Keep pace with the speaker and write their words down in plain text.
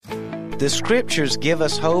The Scriptures give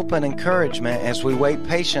us hope and encouragement as we wait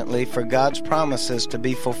patiently for God's promises to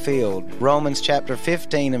be fulfilled. Romans chapter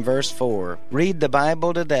 15 and verse 4. Read the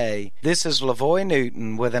Bible today. This is LaVoy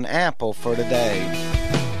Newton with an apple for today.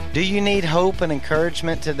 Do you need hope and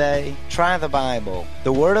encouragement today? Try the Bible.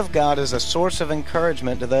 The Word of God is a source of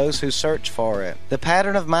encouragement to those who search for it. The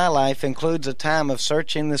pattern of my life includes a time of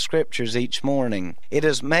searching the Scriptures each morning. It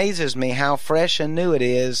amazes me how fresh and new it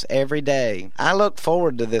is every day. I look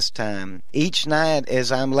forward to this time. Each night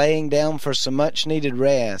as I'm laying down for some much-needed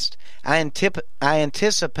rest, I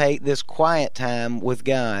anticipate this quiet time with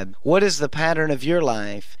God. What is the pattern of your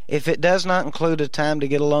life? If it does not include a time to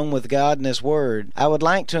get alone with God and His Word, I would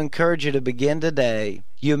like to encourage you to begin today.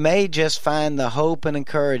 You may just find the hope and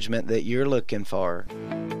encouragement that you're looking for.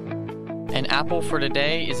 An Apple for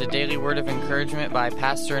Today is a daily word of encouragement by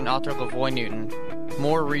pastor and author LaVoy Newton.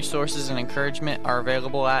 More resources and encouragement are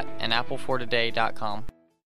available at anapplefortoday.com.